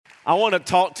I want to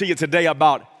talk to you today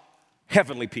about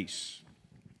heavenly peace.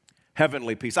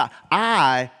 Heavenly peace.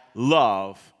 I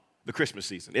love the Christmas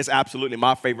season. It's absolutely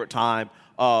my favorite time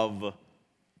of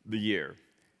the year.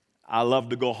 I love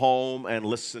to go home and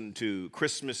listen to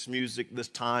Christmas music this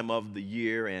time of the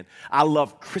year, and I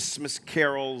love Christmas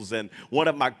carols, and one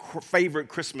of my favorite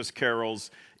Christmas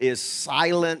carols is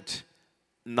Silent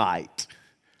Night.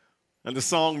 And the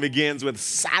song begins with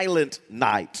Silent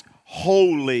Night,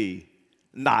 Holy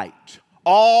Night.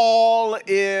 All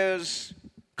is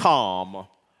calm,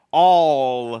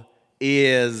 all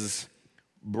is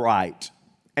bright.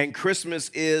 And Christmas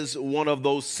is one of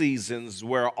those seasons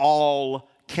where all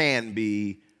can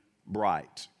be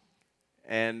bright.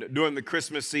 And during the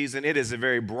Christmas season, it is a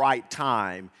very bright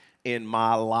time in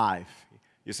my life.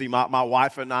 You see, my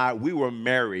wife and I, we were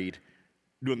married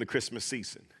during the Christmas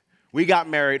season. We got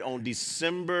married on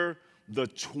December the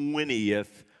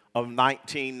 20th of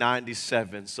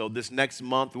 1997. So this next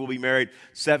month, we'll be married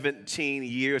 17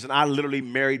 years, and I literally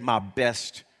married my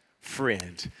best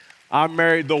friend. I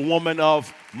married the woman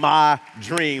of my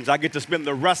dreams. I get to spend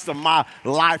the rest of my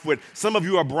life with. Some of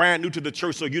you are brand new to the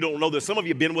church, so you don't know this. Some of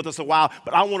you have been with us a while,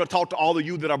 but I want to talk to all of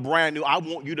you that are brand new. I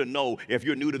want you to know, if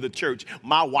you're new to the church,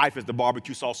 my wife is the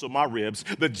barbecue sauce on my ribs,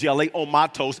 the jelly on my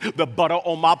toast, the butter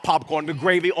on my popcorn, the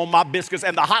gravy on my biscuits,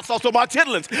 and the hot sauce on my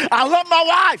chitlins. I love my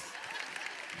wife.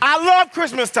 I love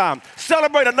Christmas time.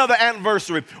 Celebrate another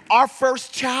anniversary. Our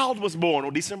first child was born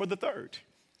on December the 3rd.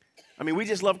 I mean, we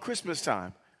just love Christmas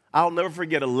time. I'll never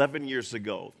forget 11 years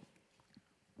ago,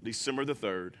 December the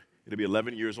 3rd, it'll be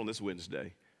 11 years on this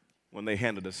Wednesday, when they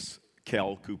handed us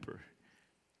Kel Cooper.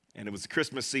 And it was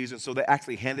Christmas season, so they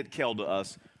actually handed Kel to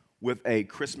us with a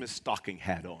Christmas stocking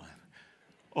hat on.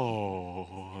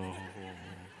 Oh,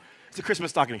 it's a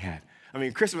Christmas stocking hat. I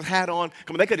mean, Christmas hat on.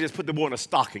 Come on, they could have just put the boy in a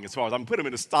stocking as far as I'm put him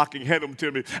in a stocking, hand him to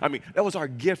me. I mean, that was our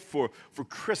gift for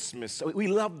Christmas. So we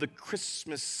love the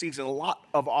Christmas season. A lot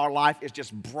of our life is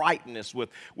just brightness with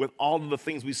all of the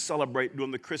things we celebrate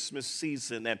during the Christmas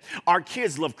season. And our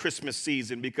kids love Christmas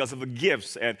season because of the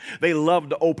gifts, and they love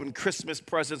to open Christmas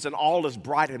presents, and all is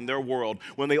bright in their world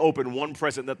when they open one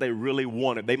present that they really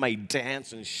wanted. They may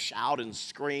dance and shout and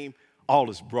scream. All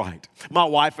is bright. My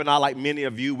wife and I, like many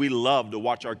of you, we love to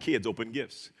watch our kids open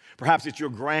gifts. Perhaps it's your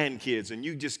grandkids, and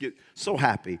you just get so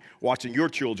happy watching your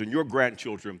children, your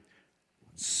grandchildren,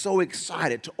 so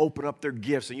excited to open up their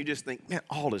gifts, and you just think, man,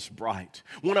 all is bright.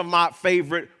 One of my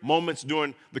favorite moments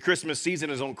during the Christmas season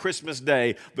is on Christmas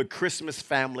Day, the Christmas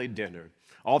family dinner.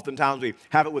 Oftentimes we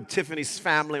have it with Tiffany's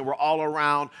family, and we're all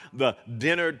around the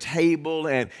dinner table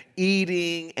and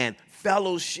eating and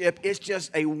fellowship. It's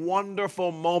just a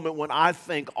wonderful moment when I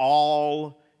think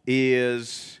all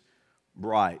is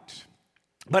bright.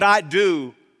 But I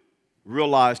do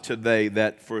realize today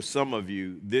that for some of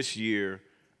you this year,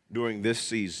 during this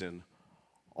season,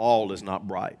 all is not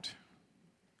bright.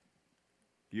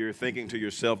 You're thinking to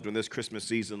yourself during this Christmas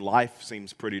season, life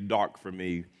seems pretty dark for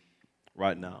me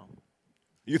right now.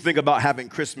 You think about having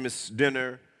Christmas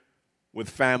dinner with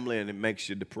family and it makes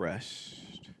you depressed.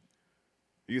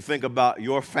 You think about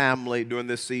your family during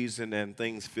this season and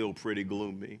things feel pretty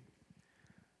gloomy.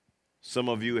 Some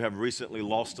of you have recently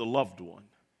lost a loved one.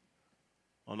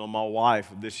 I know my wife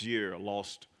this year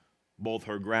lost both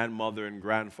her grandmother and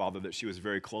grandfather that she was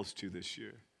very close to this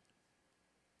year.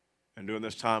 And during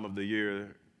this time of the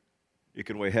year, it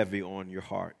can weigh heavy on your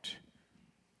heart.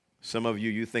 Some of you,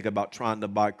 you think about trying to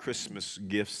buy Christmas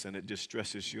gifts and it just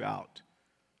stresses you out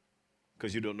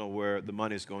because you don't know where the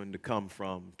money is going to come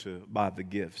from to buy the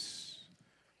gifts.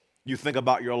 You think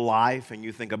about your life and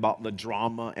you think about the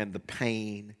drama and the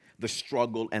pain, the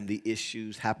struggle and the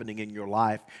issues happening in your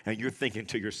life, and you're thinking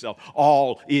to yourself,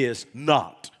 all is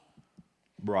not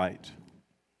bright.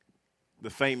 The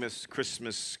famous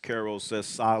Christmas carol says,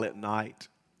 Silent Night,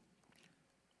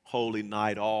 Holy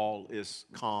Night, all is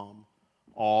calm,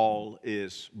 all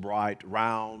is bright,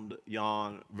 round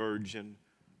yon virgin,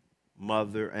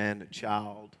 mother and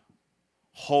child,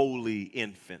 holy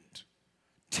infant,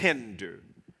 tender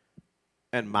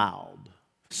and mild.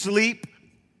 Sleep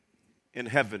in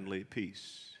heavenly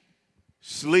peace.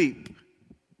 Sleep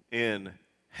in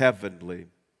heavenly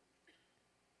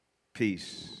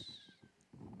peace.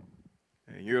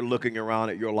 And you're looking around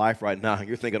at your life right now and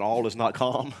you're thinking all is not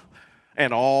calm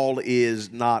and all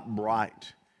is not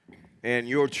bright. And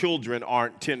your children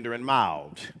aren't tender and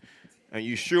mild. And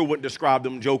you sure wouldn't describe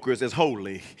them jokers as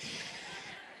holy.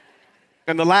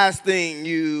 And the last thing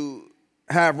you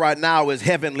have right now is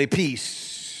heavenly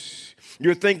peace.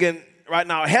 You're thinking right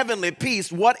now. Heavenly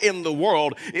peace. What in the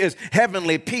world is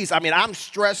heavenly peace? I mean, I'm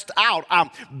stressed out.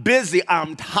 I'm busy.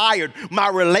 I'm tired. My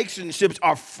relationships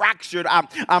are fractured.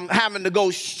 I'm having to go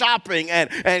shopping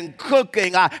and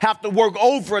cooking. I have to work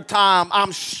overtime.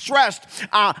 I'm stressed.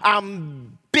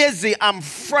 I'm busy. I'm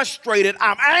frustrated.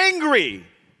 I'm angry.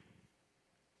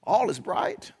 All is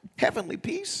bright. Heavenly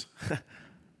peace.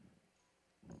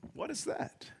 What is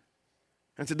that?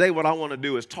 And today what I want to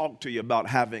do is talk to you about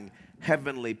having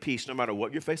heavenly peace no matter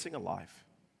what you're facing in life,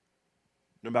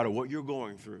 no matter what you're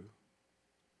going through,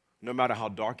 no matter how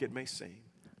dark it may seem.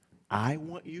 I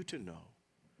want you to know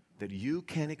that you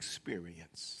can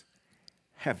experience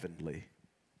heavenly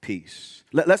peace.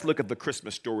 Let's look at the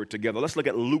Christmas story together. Let's look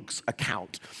at Luke's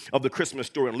account of the Christmas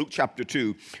story in Luke chapter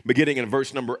 2, beginning in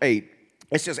verse number 8.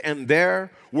 It says, and there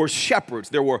were shepherds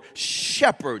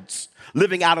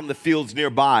living out in the fields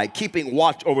nearby, keeping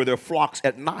watch over their flocks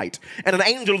at night. And an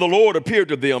angel of the Lord appeared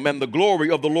to them, and the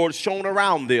glory of the Lord shone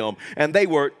around them, and they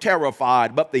were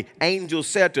terrified. But the angel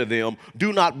said to them,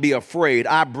 do not be afraid.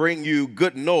 I bring you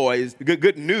good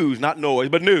news, not noise,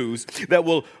 but news that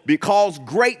will cause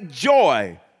great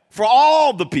joy for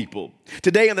all the people.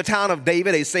 Today in the town of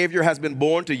David, a Savior has been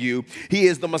born to you. He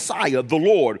is the Messiah, the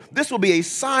Lord. This will be a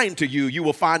sign to you. You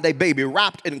will find a baby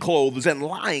wrapped in clothes and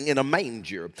lying in a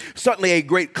manger. Suddenly a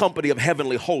great company of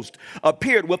heavenly hosts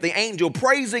appeared with the angel,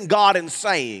 praising God and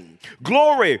saying,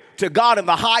 glory to God in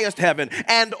the highest heaven,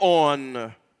 and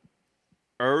on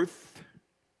earth,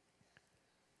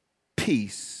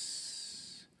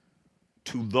 peace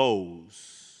to those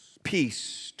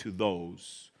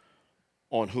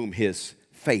on whom his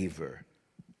favor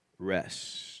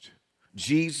rests.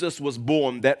 Jesus was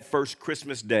born that first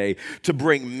Christmas day to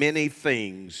bring many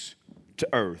things to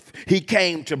earth. He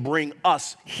came to bring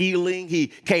us healing. He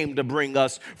came to bring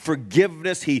us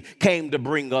forgiveness. He came to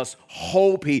bring us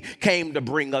hope. He came to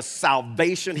bring us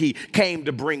salvation. He came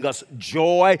to bring us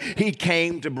joy. He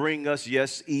came to bring us,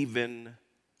 yes, even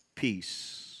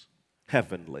peace,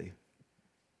 heavenly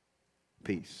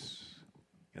peace.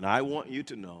 And I want you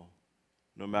to know,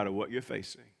 no matter what you're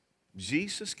facing,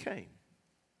 Jesus came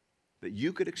that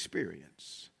you could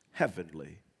experience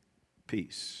heavenly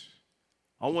peace.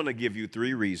 I want to give you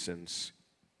 3 reasons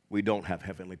we don't have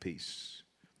heavenly peace.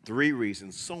 3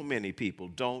 reasons so many people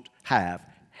don't have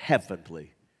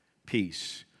heavenly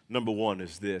peace. Number 1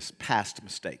 is this: past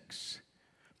mistakes.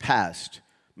 Past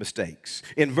mistakes.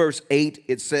 In verse 8,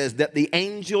 it says that the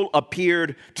angel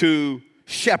appeared to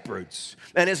shepherds.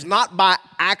 And it's not by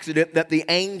accident that the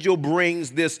angel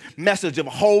brings this message of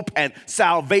hope and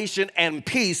salvation and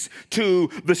peace to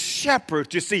the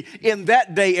shepherds. You see, in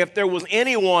that day, if there was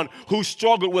anyone who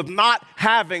struggled with not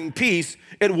having peace,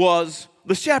 it was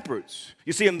the shepherds.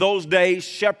 You see, in those days,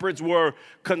 shepherds were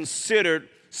considered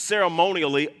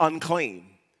ceremonially unclean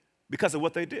because of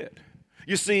what they did.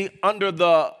 You see, under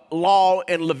the law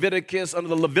in Leviticus, under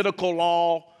the Levitical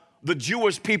law, the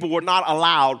Jewish people were not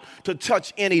allowed to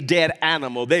touch any dead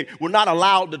animal. They were not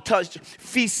allowed to touch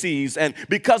feces. And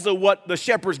because of what the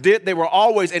shepherds did, they were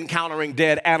always encountering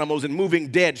dead animals and moving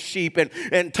dead sheep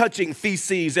and touching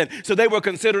feces. And so they were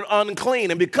considered unclean.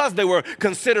 And because they were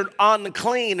considered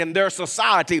unclean in their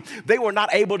society, they were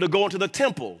not able to go into the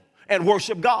temple and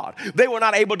worship God. They were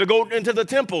not able to go into the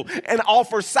temple and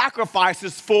offer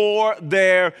sacrifices for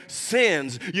their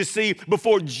sins. You see,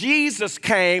 before Jesus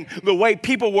came, the way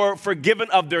people were forgiven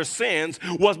of their sins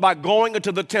was by going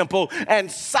into the temple and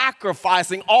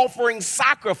sacrificing, offering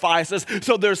sacrifices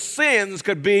so their sins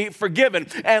could be forgiven.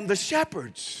 And the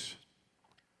shepherds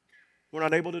were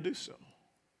not able to do so.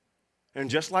 And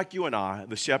just like you and I,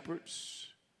 the shepherds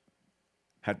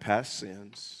had past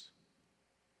sins,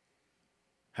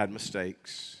 had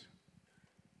mistakes,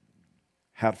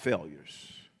 had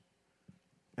failures,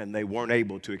 and they weren't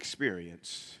able to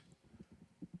experience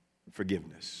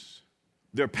forgiveness.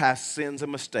 Their past sins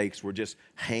and mistakes were just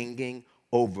hanging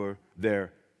over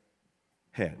their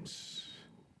heads.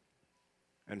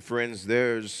 And friends,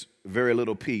 there's very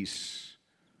little peace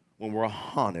when we're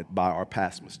haunted by our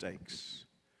past mistakes.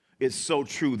 It's so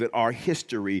true that our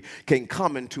history can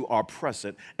come into our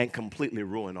present and completely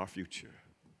ruin our future.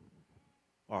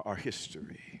 Our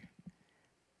history.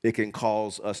 It can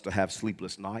cause us to have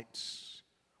sleepless nights.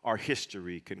 Our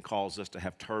history can cause us to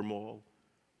have turmoil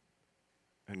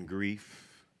and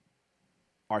grief.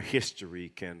 Our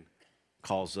history can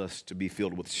cause us to be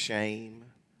filled with shame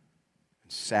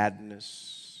and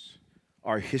sadness.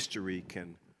 Our history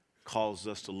can cause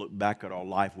us to look back at our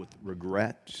life with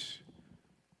regret.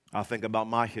 I think about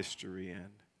my history and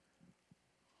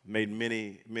made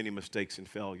many, many mistakes and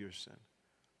failures. And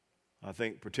I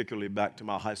think particularly back to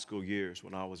my high school years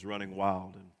when I was running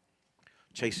wild and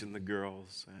chasing the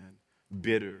girls and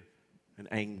bitter and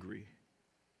angry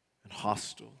and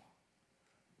hostile.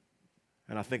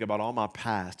 And I think about all my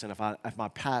past, and if my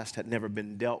past had never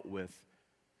been dealt with,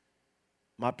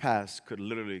 my past could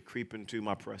literally creep into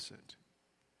my present,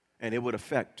 and it would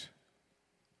affect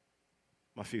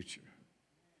my future.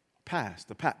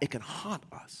 The past, it can haunt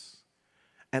us.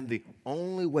 And the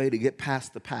only way to get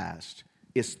past the past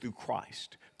is through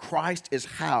Christ. Christ is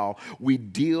how we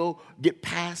get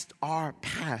past our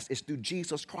past. It's through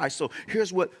Jesus Christ. So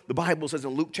here's what the Bible says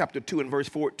in Luke chapter 2 and verse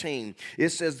 14. It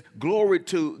says, glory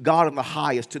to God in the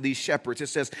highest, to these shepherds. It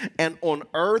says, and on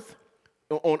earth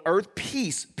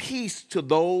peace to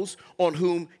those on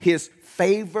whom his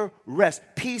favor rests.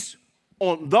 Peace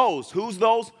on those. Who's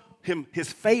those?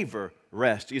 His favor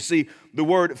rests. You see, the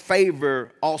word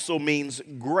favor also means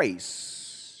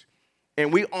grace.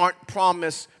 And we aren't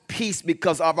promised peace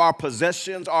because of our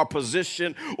possessions, our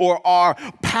position, or our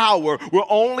power. We're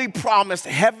only promised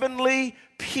heavenly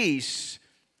peace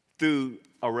through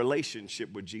a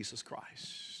relationship with Jesus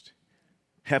Christ.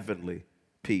 Heavenly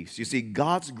peace. You see,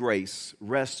 God's grace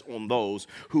rests on those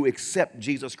who accept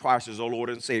Jesus Christ as our Lord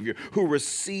and Savior, who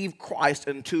receive Christ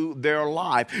into their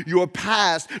life. Your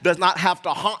past does not have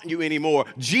to haunt you anymore.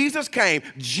 Jesus came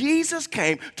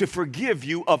to forgive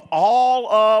you of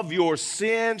all of your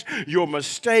sins, your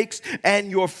mistakes,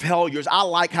 and your failures. I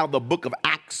like how the book of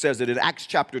Acts says it in Acts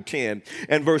chapter 10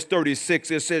 and verse 36.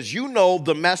 It says, you know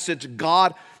the message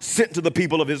God sent to the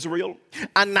people of Israel,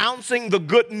 announcing the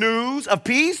good news of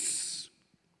peace.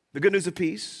 The good news of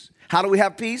peace. How do we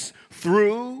have peace?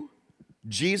 Through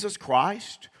Jesus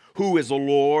Christ, who is the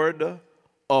Lord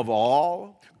of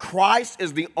all. Christ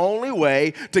is the only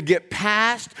way to get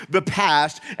past the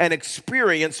past and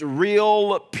experience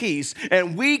real peace.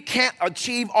 And we can't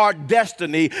achieve our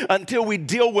destiny until we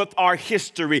deal with our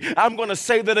history. I'm going to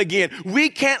say that again. We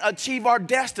can't achieve our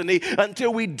destiny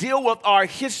until we deal with our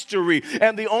history.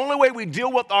 And the only way we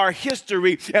deal with our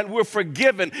history and we're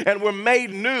forgiven and we're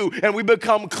made new and we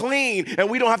become clean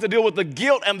and we don't have to deal with the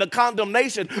guilt and the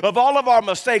condemnation of all of our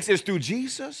mistakes is through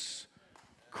Jesus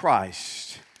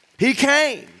Christ. He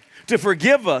came to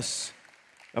forgive us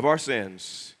of our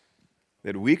sins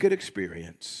that we could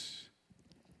experience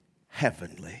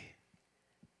heavenly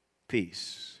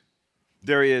peace.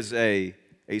 There is a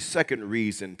second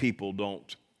reason people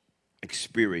don't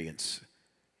experience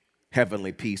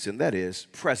heavenly peace, and that is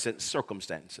present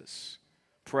circumstances.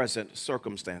 Present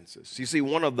circumstances. You see,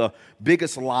 one of the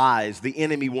biggest lies the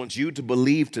enemy wants you to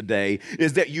believe today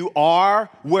is that you are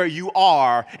where you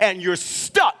are and you're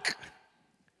stuck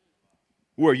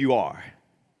where you are.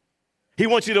 He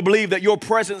wants you to believe that your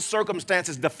present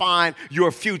circumstances define your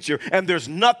future and there's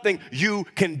nothing you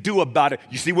can do about it.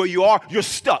 You see where you are? You're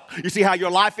stuck. You see how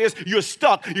your life is? You're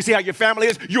stuck. You see how your family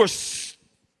is? You're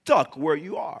stuck where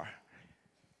you are.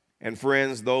 And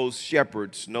friends, those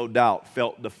shepherds, no doubt,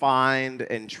 felt defined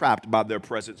and trapped by their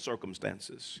present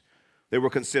circumstances. They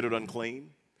were considered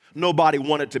unclean. Nobody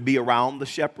wanted to be around the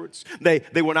shepherds.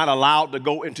 They were not allowed to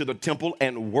go into the temple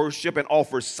and worship and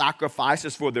offer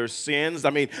sacrifices for their sins. I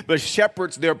mean, the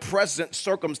shepherds, their present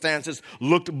circumstances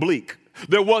looked bleak.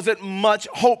 There wasn't much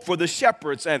hope for the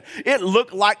shepherds, and it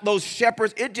looked like those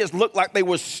shepherds, it just looked like they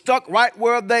were stuck right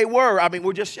where they were. I mean,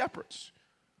 we're just shepherds.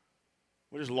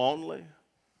 We're just lonely,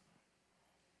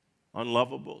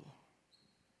 unlovable,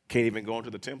 can't even go into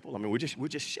the temple. I mean, we're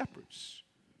just shepherds.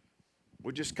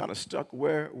 We're just kind of stuck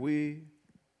where we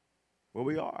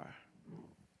are.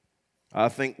 I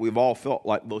think we've all felt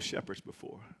like those shepherds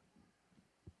before.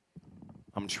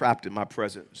 I'm trapped in my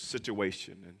present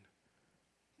situation and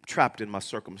trapped in my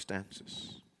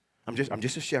circumstances. I'm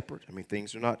just a shepherd. I mean,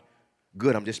 things are not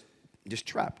good. I'm just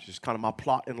trapped. Just kind of my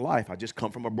plot in life. I just come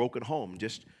from a broken home.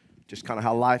 Just kind of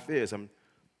how life is. I'm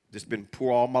just been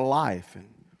poor all my life,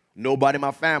 and nobody in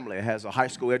my family has a high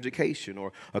school education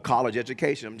or a college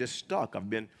education. I'm just stuck. I've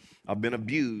been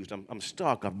abused. I'm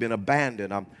stuck. I've been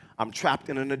abandoned. I'm trapped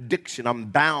in an addiction. I'm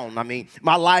bound. I mean,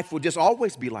 my life will just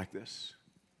always be like this.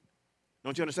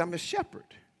 Don't you understand? I'm a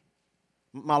shepherd.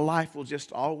 My life will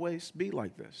just always be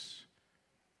like this.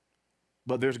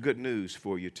 But there's good news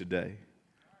for you today.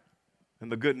 And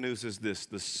the good news is this: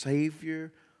 the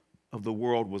Savior of the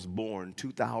world was born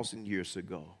 2,000 years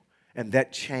ago. And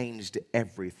that changed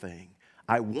everything.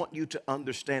 I want you to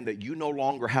understand that you no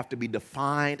longer have to be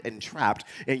defined and trapped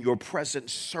in your present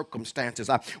circumstances.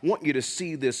 I want you to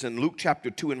see this in Luke chapter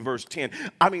 2 and verse 10.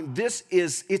 I mean, this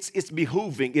is, it's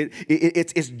behooving.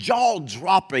 It's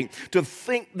jaw-dropping to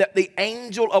think that the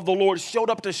angel of the Lord showed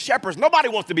up to shepherds. Nobody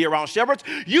wants to be around shepherds.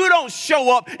 You don't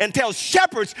show up and tell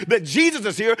shepherds that Jesus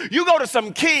is here. You go to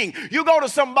some king. You go to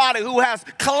somebody who has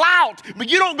clout. But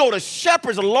you don't go to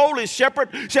shepherds, a lowly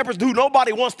shepherds who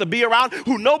nobody wants to be around,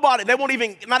 they won't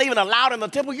even, not even allowed in the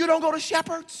temple. You don't go to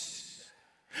shepherds.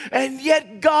 And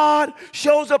yet God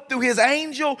shows up through his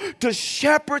angel to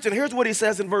shepherds. And here's what he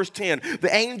says in verse 10.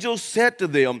 The angel said to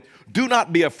them, do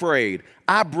not be afraid.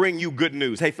 I bring you good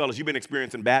news. Hey, fellas, you've been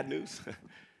experiencing bad news?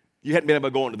 You hadn't been able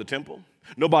to go into the temple.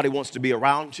 Nobody wants to be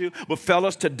around you. But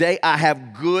fellas, today I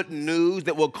have good news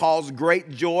that will cause great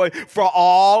joy for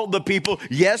all the people.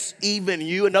 Yes, even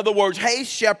you. In other words, hey,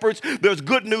 shepherds, there's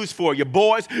good news for you.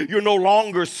 Boys, you're no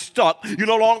longer stuck. You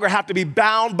no longer have to be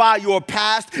bound by your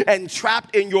past and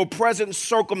trapped in your present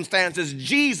circumstances.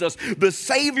 Jesus, the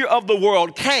Savior of the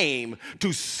world, came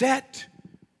to set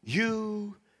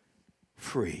you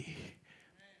free.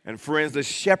 And friends, the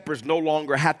shepherds no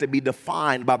longer had to be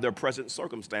defined by their present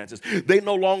circumstances. They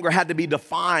no longer had to be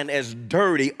defined as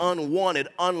dirty, unwanted,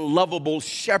 unlovable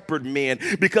shepherd men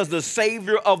because the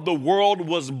Savior of the world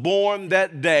was born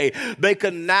that day. They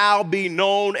could now be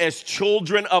known as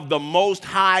children of the Most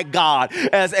High God,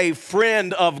 as a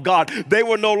friend of God. They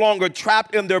were no longer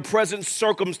trapped in their present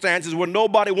circumstances where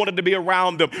nobody wanted to be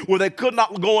around them, where they could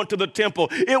not go into the temple.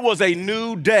 It was a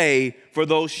new day for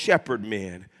those shepherd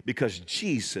men, because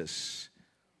Jesus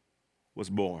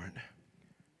was born.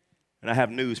 And I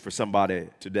have news for somebody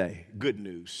today. Good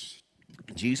news.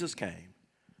 Jesus came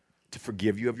to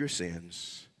forgive you of your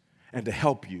sins and to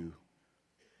help you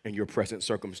in your present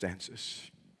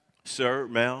circumstances. Sir,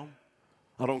 ma'am,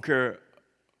 I don't care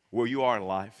where you are in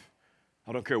life.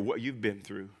 I don't care what you've been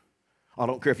through. I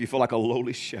don't care if you feel like a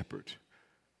lowly shepherd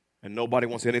and nobody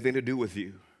wants anything to do with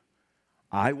you.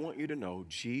 I want you to know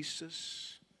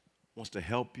Jesus wants to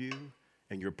help you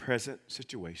in your present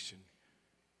situation.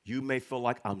 You may feel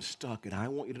like I'm stuck, and I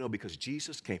want you to know because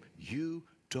Jesus came, you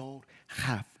don't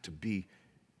have to be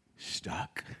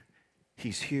stuck.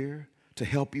 He's here to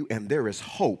help you, and there is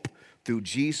hope through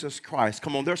Jesus Christ.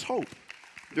 Come on, there's hope.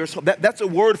 There's hope. That's a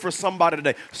word for somebody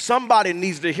today. Somebody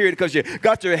needs to hear it because you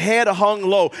got your head hung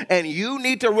low, and you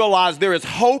need to realize there is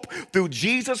hope through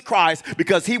Jesus Christ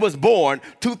because he was born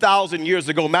 2,000 years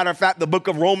ago. Matter of fact, the book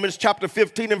of Romans chapter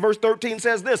 15 and verse 13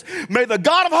 says this, may the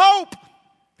God of hope,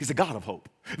 he's the God of hope,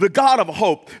 the God of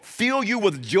hope fill you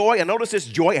with joy, and notice this,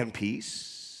 joy and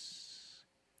peace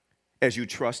as you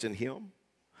trust in him,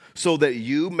 so that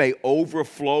you may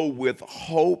overflow with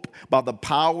hope by the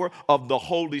power of the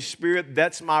Holy Spirit.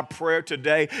 That's my prayer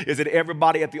today, is that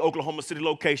everybody at the Oklahoma City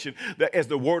location, that as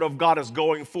the word of God is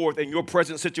going forth in your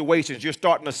present situations, you're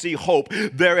starting to see hope.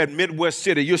 There at Midwest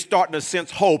City, you're starting to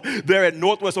sense hope. There at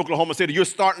Northwest Oklahoma City, you're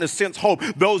starting to sense hope.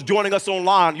 Those joining us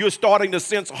online, you're starting to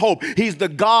sense hope. He's the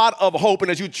God of hope, and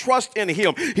as you trust in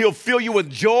him, he'll fill you with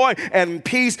joy and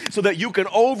peace so that you can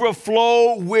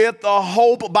overflow with the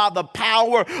hope by the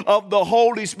power of the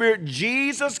Holy Spirit.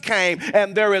 Jesus came,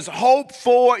 and there is hope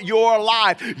for your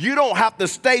life. You don't have to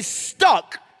stay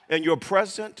stuck in your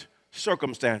present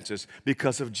circumstances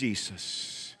because of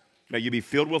Jesus. Now you be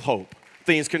filled with hope.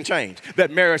 Things can change. That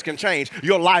marriage can change.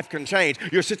 Your life can change.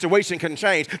 Your situation can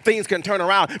change. Things can turn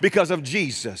around because of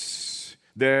Jesus.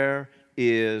 There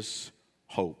is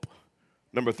hope.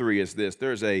 Number 3 is this.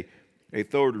 There's a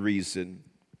third reason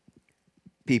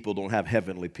people don't have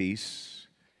heavenly peace,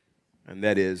 and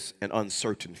that is an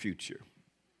uncertain future.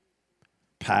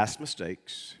 Past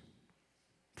mistakes,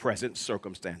 present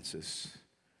circumstances,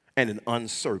 and an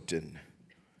uncertain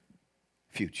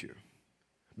future.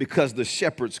 Because the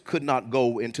shepherds could not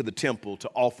go into the temple to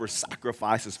offer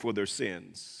sacrifices for their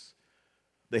sins,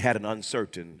 they had an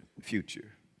uncertain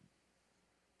future.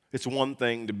 It's one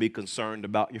thing to be concerned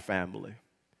about your family,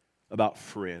 about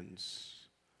friends,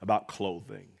 about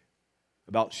clothing,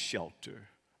 about shelter,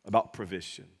 about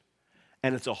provision.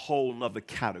 And it's a whole nother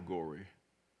category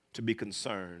to be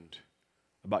concerned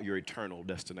about your eternal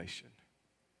destination,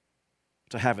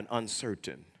 to have an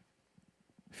uncertain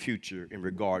future in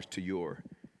regards to your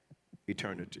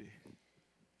eternity.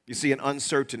 You see, an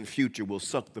uncertain future will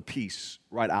suck the peace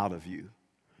right out of you.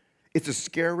 It's a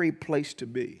scary place to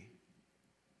be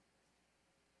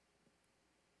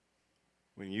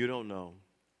when you don't know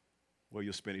where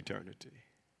you'll spend eternity.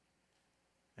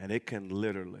 And it can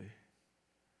literally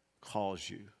cause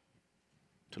you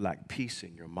to lack peace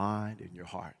in your mind and your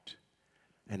heart.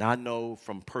 And I know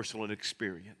from personal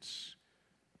experience,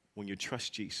 when you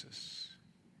trust Jesus,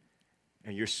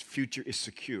 and your future is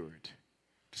secured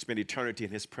to spend eternity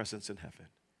in his presence in heaven,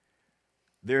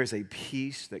 there is a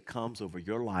peace that comes over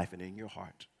your life and in your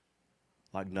heart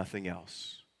like nothing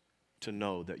else, to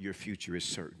know that your future is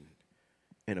certain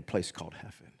in a place called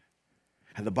heaven.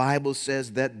 And the Bible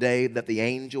says that day that the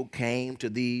angel came to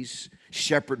these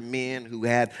shepherd men who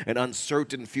had an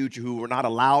uncertain future, who were not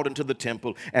allowed into the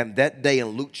temple. And that day in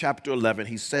Luke chapter 11,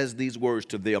 he says these words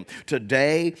to them: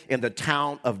 today in the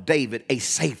town of David, a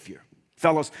Savior,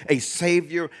 fellas, a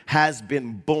Savior has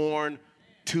been born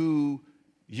to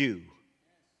you.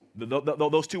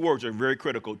 Those two words are very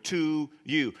critical. To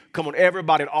you. Come on,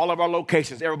 everybody, at all of our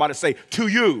locations, everybody say, to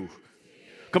you.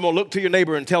 Come on, look to your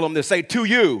neighbor and tell them this. Say, to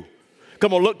you.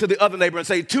 Come on, look to the other neighbor and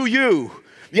say, to you.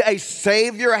 Yeah, a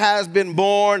Savior has been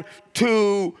born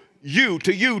to you,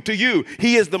 to you, to you.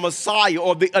 He is the Messiah,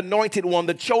 or the anointed one,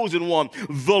 the chosen one,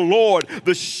 the Lord.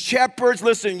 The shepherds,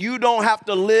 listen, you don't have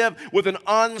to live with an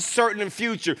uncertain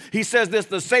future. He says this: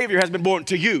 the Savior has been born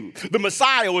to you. The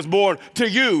Messiah was born to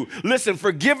you. Listen,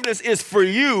 forgiveness is for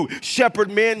you, shepherd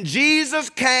men.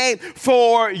 Jesus came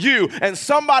for you. And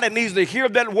somebody needs to hear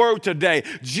that word today.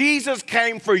 Jesus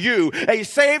came for you. A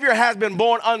Savior has been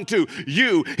born unto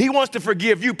you. He wants to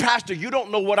forgive you. Pastor, you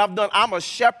don't know what I've done. I'm a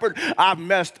shepherd. I've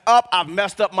messed up. I've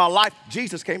messed up my life.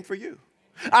 Jesus came for you.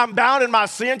 I'm bound in my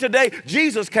sin today.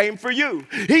 Jesus came for you.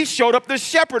 He showed up the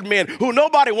shepherd men who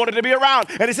nobody wanted to be around.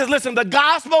 And he says, listen, the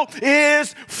gospel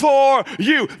is for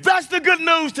you. That's the good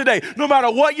news today. No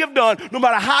matter what you've done, no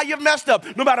matter how you've messed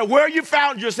up, no matter where you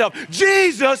found yourself,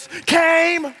 Jesus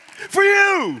came for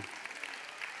you.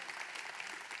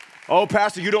 Oh,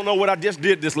 Pastor, you don't know what I just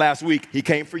did this last week. He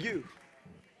came for you.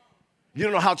 You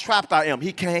don't know how trapped I am.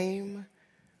 He came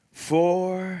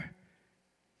for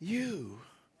you.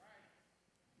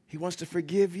 He wants to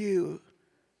forgive you.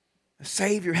 A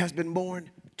Savior has been born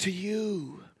to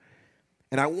you.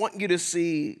 And I want you to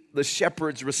see the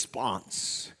shepherd's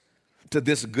response to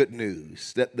this good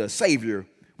news, that the Savior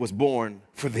was born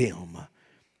for them.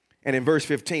 And in verse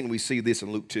 15, we see this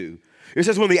in Luke 2. It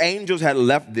says, when the angels had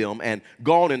left them and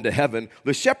gone into heaven,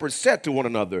 the shepherds said to one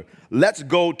another, let's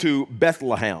go to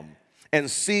Bethlehem and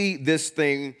see this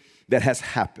thing that has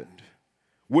happened,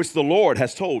 which the Lord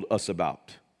has told us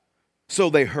about. So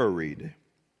they hurried.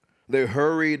 They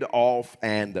hurried off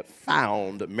and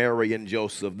found Mary and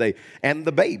Joseph and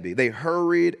the baby. They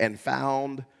hurried and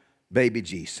found baby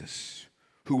Jesus,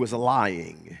 who was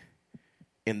lying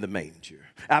in the manger.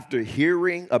 After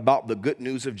hearing about the good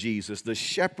news of Jesus, the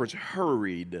shepherds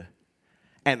hurried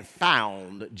and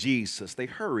found Jesus. They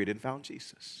hurried and found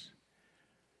Jesus.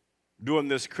 During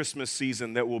this Christmas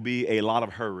season, there will be a lot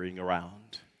of hurrying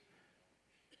around.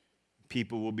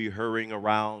 People will be hurrying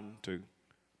around to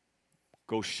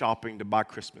go shopping to buy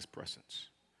Christmas presents.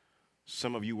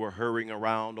 Some of you were hurrying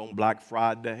around on Black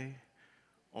Friday,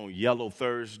 on Yellow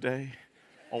Thursday,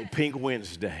 on Pink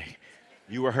Wednesday.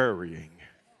 You were hurrying.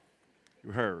 You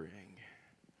were hurrying,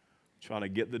 trying to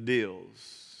get the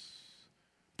deals.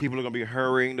 People are going to be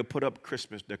hurrying to put up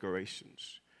Christmas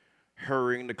decorations,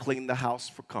 hurrying to clean the house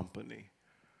for company,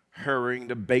 hurrying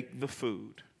to bake the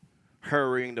food,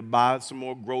 hurrying to buy some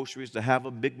more groceries to have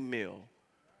a big meal,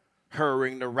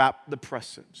 hurrying to wrap the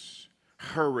presents,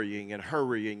 hurrying and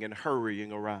hurrying and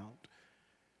hurrying around.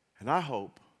 And I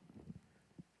hope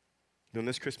during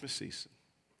this Christmas season,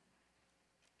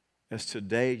 as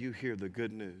today you hear the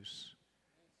good news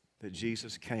that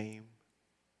Jesus came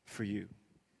for you,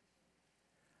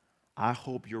 I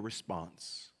hope your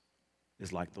response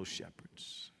is like those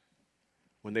shepherds.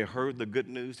 When they heard the good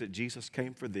news that Jesus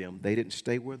came for them, they didn't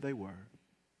stay where they were.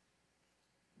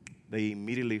 They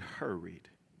immediately hurried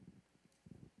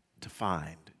to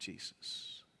find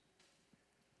Jesus.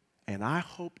 And I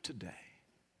hope today,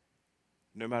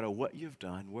 no matter what you've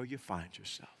done, where you find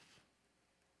yourself,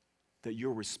 that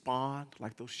you'll respond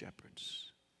like those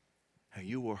shepherds and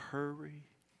you will hurry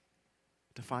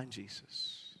to find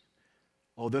Jesus.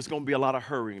 Oh, there's going to be a lot of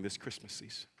hurrying this Christmas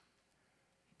season.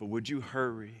 But would you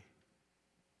hurry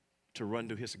to run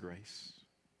to his grace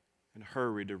and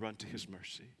hurry to run to his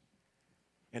mercy?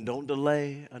 And don't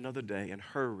delay another day, and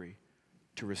hurry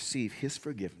to receive his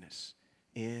forgiveness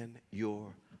in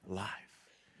your life.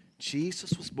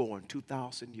 Jesus was born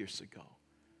 2,000 years ago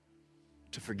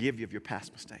to forgive you of your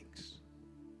past mistakes,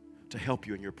 to help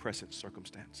you in your present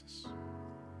circumstances,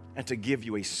 and to give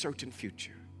you a certain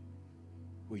future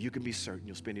where you can be certain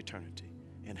you'll spend eternity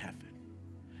in heaven.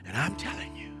 And I'm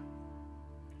telling you,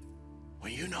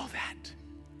 when you know that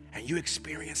and you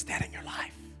experience that in your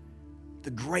life,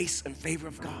 the grace and favor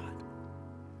of God,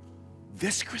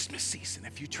 this Christmas season,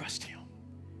 if you trust him,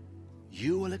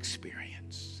 you will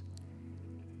experience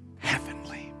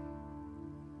heavenly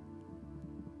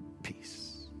peace.